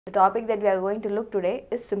The topic that we are going to look today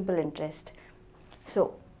is simple interest.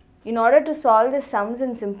 So, in order to solve the sums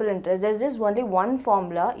in simple interest, there is just only one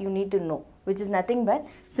formula you need to know, which is nothing but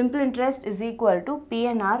simple interest is equal to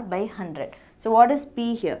P/R by 100. So, what is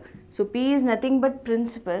P here? So, P is nothing but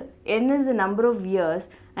principal, N is the number of years,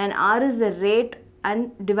 and R is the rate and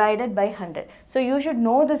divided by 100. So, you should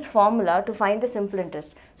know this formula to find the simple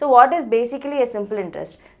interest. So, what is basically a simple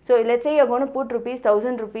interest? So, let's say you are going to put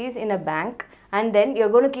 1,000 rupees in a bank, and then you are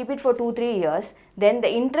going to keep it for 2-3 years, then the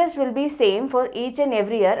interest will be same for each and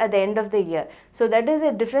every year at the end of the year. So that is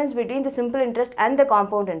the difference between the simple interest and the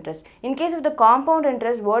compound interest. In case of the compound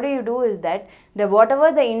interest, what you do is that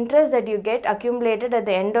whatever the interest that you get accumulated at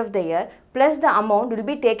the end of the year plus the amount will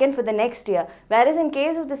be taken for the next year. Whereas in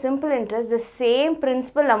case of the simple interest, the same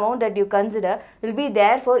principal amount that you consider will be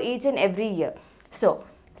there for each and every year. So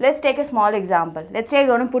let's take a small example. Let's say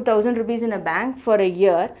you're going to put 1,000 rupees in a bank for a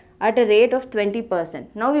year at a rate of 20%.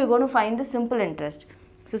 Now we are going to find the simple interest.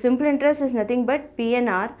 So simple interest is nothing but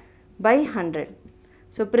P/R by 100.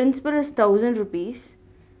 So principal is 1,000 rupees,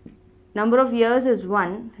 number of years is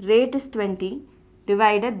 1, rate is 20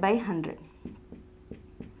 divided by 100.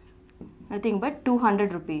 Nothing but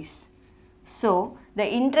 200 rupees. So the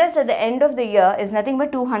interest at the end of the year is nothing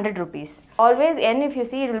but 200 rupees. Always N, if you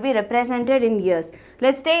see, it will be represented in years.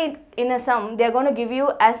 Let's say in a sum they are going to give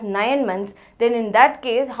you as 9 months, then in that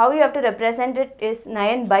case how you have to represent it is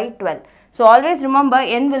 9 by 12. So always remember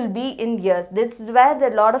N will be in years. This is where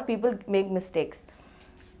a lot of people make mistakes.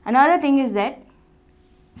 Another thing is that,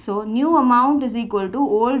 so new amount is equal to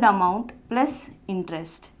old amount plus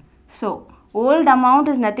interest. So old amount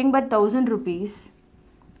is nothing but 1,000 rupees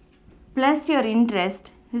plus your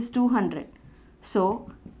interest is 200.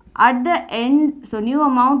 So at the end, so new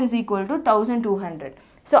amount is equal to 1,200.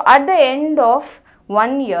 So at the end of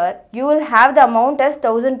 1 year, you will have the amount as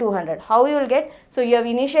 1,200. How you will get? So you have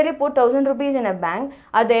initially put 1,000 rupees in a bank.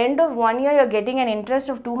 At the end of 1 year, you are getting an interest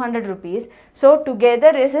of 200 rupees. So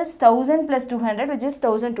together this is 1,000 plus 200, which is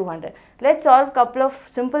 1,200. Let's solve a couple of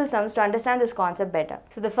simple sums to understand this concept better.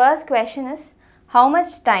 So the first question is, how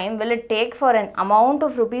much time will it take for an amount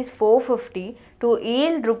of rupees 450 to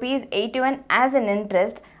yield rupees 81 as an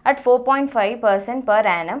interest at 4.5% per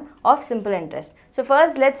annum of simple interest? So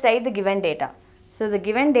first let's write the given data. So the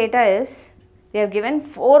given data is, they have given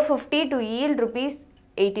 450 to yield rupees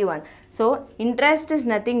 81. So interest is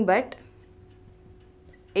nothing but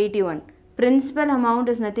 81. Principal amount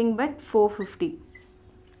is nothing but 450.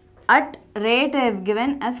 At rate I have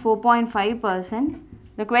given as 4.5%.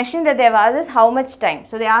 The question that they have asked is how much time.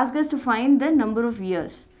 So they asked us to find the number of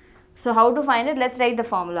years. So how to find it? Let's write the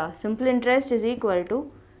formula. Simple interest is equal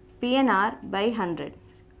to P/R by 100.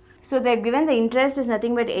 So they have given the interest is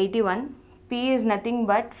nothing but 81. P is nothing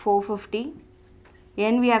but 450.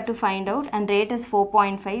 N we have to find out, and rate is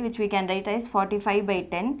 4.5, which we can write as 45 by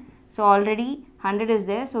 10. So already 100 is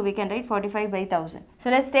there, so we can write 45 by 1000. So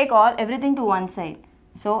let's take everything to one side.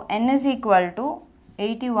 So N is equal to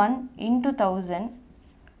 81 into 1000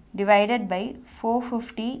 divided by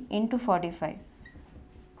 450 into 45.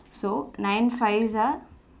 So 9 5s are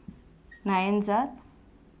 9s are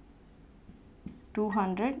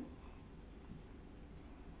 200,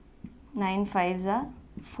 9 5s are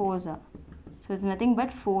 4s are. So it's nothing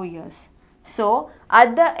but 4 years. So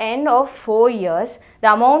at the end of 4 years,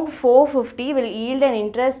 the amount 450 will yield an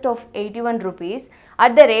interest of 81 rupees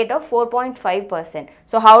at the rate of 4.5%.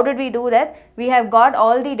 So how did we do that? We have got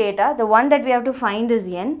all the data. The one that we have to find is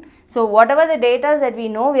N. So whatever the data that we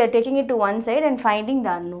know, we are taking it to one side and finding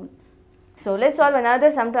the unknown. So let's solve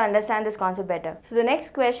another sum to understand this concept better. So the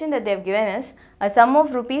next question that they have given is, a sum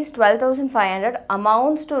of rupees 12,500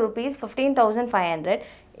 amounts to rupees 15,500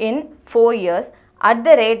 in 4 years at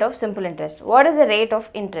the rate of simple interest. What is the rate of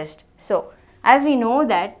interest? So as we know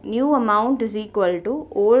that new amount is equal to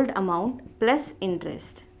old amount plus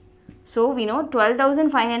interest. So we know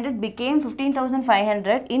 12,500 became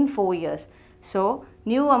 15,500 in 4 years. So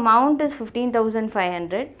new amount is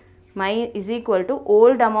 15,500 is equal to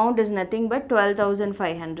old amount is nothing but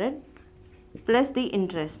 12,500 plus the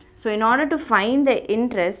interest. So in order to find the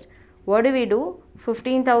interest, what do we do?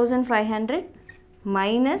 15,500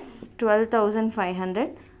 minus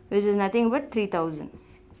 12,500, which is nothing but 3,000.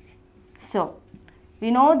 So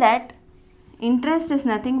we know that interest is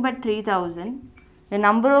nothing but 3,000. The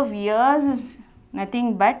number of years is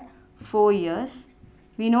nothing but 4 years.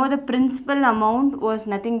 We know the principal amount was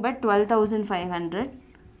nothing but 12,500.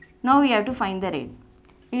 Now we have to find the rate.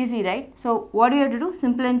 Easy, right? So what do you have to do?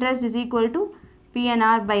 Simple interest is equal to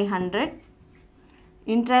P/R by 100.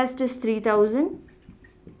 Interest is 3,000.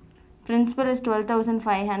 Principal is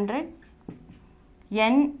 12,500.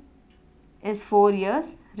 N is 4 years.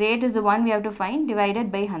 rate is the one we have to find,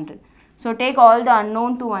 divided by 100. So take all the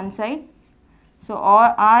unknown to one side. So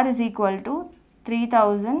R is equal to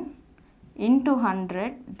 3000 into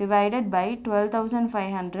 100 divided by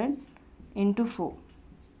 12,500 into 4.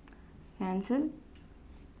 Cancel.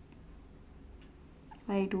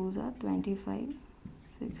 5 2s are 25,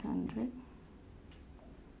 600,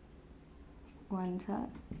 1s are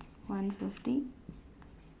 150,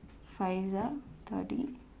 5s are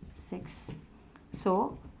 36.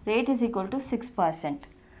 So rate is equal to 6%.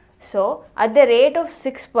 So at the rate of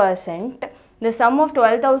 6%, the sum of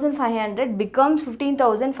 12,500 becomes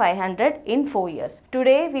 15,500 in 4 years.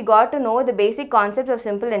 Today we got to know the basic concept of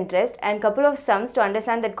simple interest and couple of sums to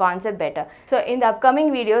understand that concept better. So in the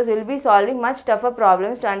upcoming videos we will be solving much tougher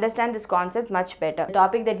problems to understand this concept much better. The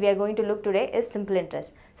topic that we are going to look today is simple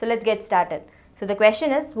interest. So let's get started. So the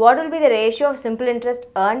question is, what will be the ratio of simple interest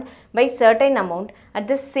earned by certain amount at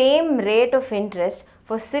the same rate of interest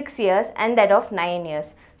for 6 years and that of 9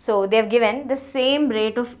 years. So they have given the same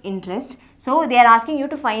rate of interest. So they are asking you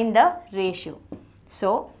to find the ratio.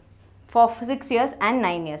 So for 6 years and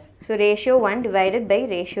 9 years. So ratio 1 divided by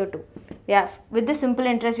ratio 2. Yeah, with the simple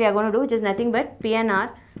interest we are going to do, which is nothing but PNR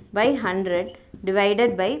by 100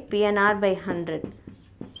 divided by PNR by 100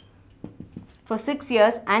 for 6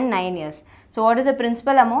 years and 9 years. So what is the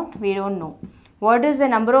principal amount? We don't know. What is the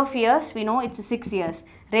number of years? We know it's 6 years.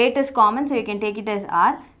 Rate is common, so you can take it as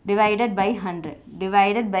R divided by 100.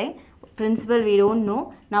 Divided by principal we don't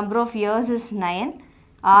know. Number of years is 9.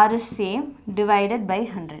 R is same, divided by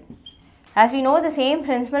 100. As we know, the same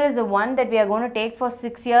principal is the one that we are going to take for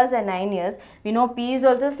 6 years and 9 years. We know P is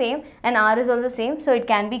also same and R is also same, so it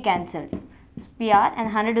can be cancelled. PR and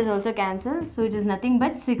 100 is also cancelled, so it is nothing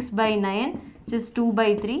but 6 by 9, which is 2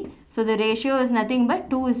 by 3. So the ratio is nothing but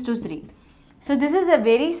 2:3. So this is a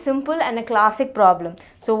very simple and a classic problem.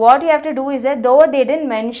 So what you have to do is that though they didn't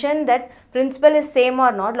mention that principal is same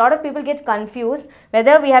or not, a lot of people get confused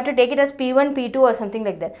whether we have to take it as P1, P2 or something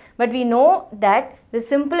like that. But we know that the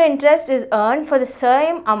simple interest is earned for the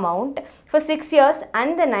same amount for 6 years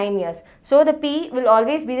and the 9 years. So the P will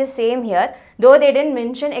always be the same here, though they didn't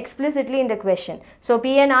mention explicitly in the question. So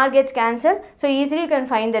P and R gets cancelled, so easily you can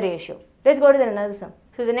find the ratio. Let's go to another sum.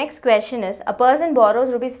 So the next question is, a person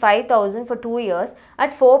borrows rupees 5,000 for 2 years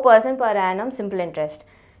at 4% per annum simple interest.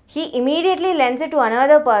 He immediately lends it to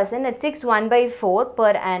another person at 6/1/4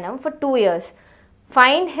 per annum for 2 years.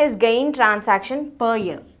 Find his gain transaction per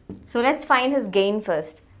year. So let's find his gain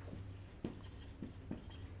first.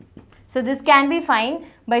 So this can be found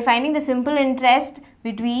by finding the simple interest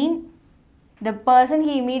between the person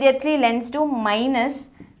he immediately lends to minus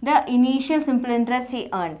the initial simple interest he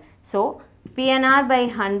earned. So PNR by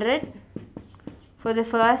 100 for the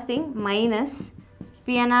first thing minus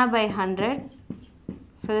PNR by 100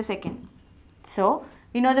 for the second. So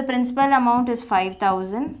we know the principal amount is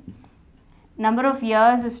 5,000, number of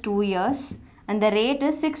years is 2 years, and the rate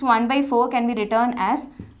is 6/1/4 can be written as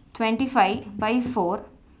 25/4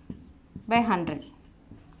 by 100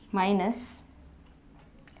 minus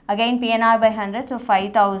again PNR by 100, so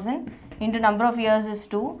 5,000 into number of years is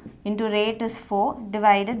 2 into rate is 4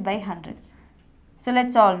 divided by 100. So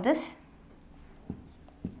let's solve this.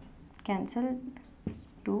 Cancel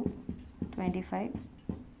 2, 25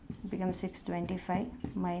 becomes 625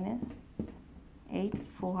 minus 8,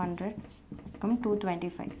 400 become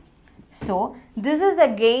 225. So this is the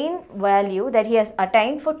gain value that he has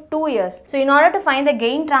attained for 2 years. So in order to find the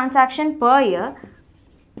gain transaction per year,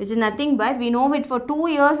 which is nothing but we know it for 2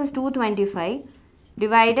 years is 225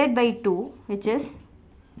 divided by 2, which is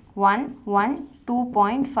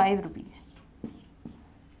 112.5 rupees.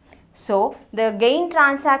 So the gain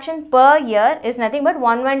transaction per year is nothing but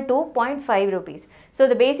 112.5 rupees. So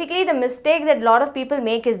basically the mistake that a lot of people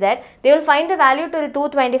make is that they will find the value till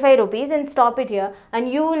 225 rupees and stop it here, and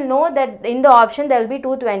you will know that in the option there will be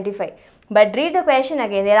 225. But read the question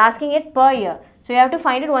again, they are asking it per year. So you have to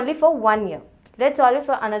find it only for 1 year. Let's solve it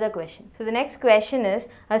for another question. So the next question is,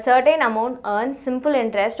 a certain amount earns simple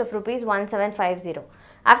interest of rupees 1750.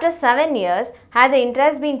 After 7 years, had the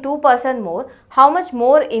interest been 2% more, how much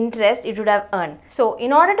more interest it would have earned? So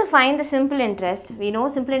in order to find the simple interest, we know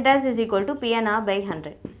simple interest is equal to PNR by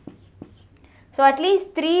 100. So at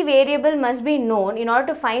least 3 variables must be known in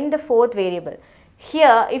order to find the 4th variable.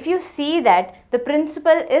 Here, if you see that the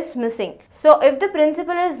principal is missing. So if the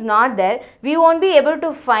principal is not there, we won't be able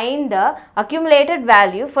to find the accumulated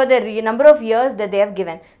value for the number of years that they have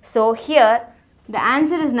given. So here, the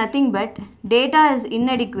answer is nothing but data is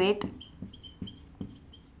inadequate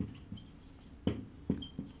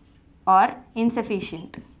or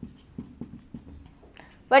insufficient.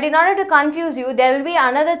 But in order to confuse you, there will be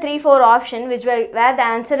another 3-4 option where the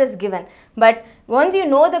answer is given. But once you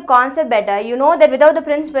know the concept better, you know that without the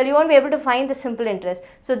principle, you won't be able to find the simple interest.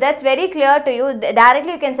 So that's very clear to you.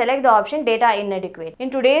 Directly you can select the option data inadequate. In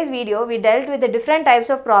today's video, we dealt with the different types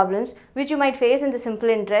of problems which you might face in the simple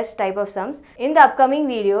interest type of sums. In the upcoming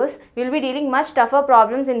videos, we will be dealing much tougher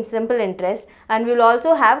problems in simple interest, and we will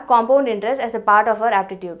also have compound interest as a part of our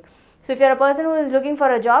aptitude. So if you are a person who is looking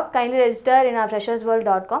for a job, kindly register in our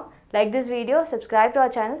freshersworld.com. Like this video, subscribe to our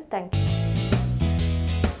channel. Thank you.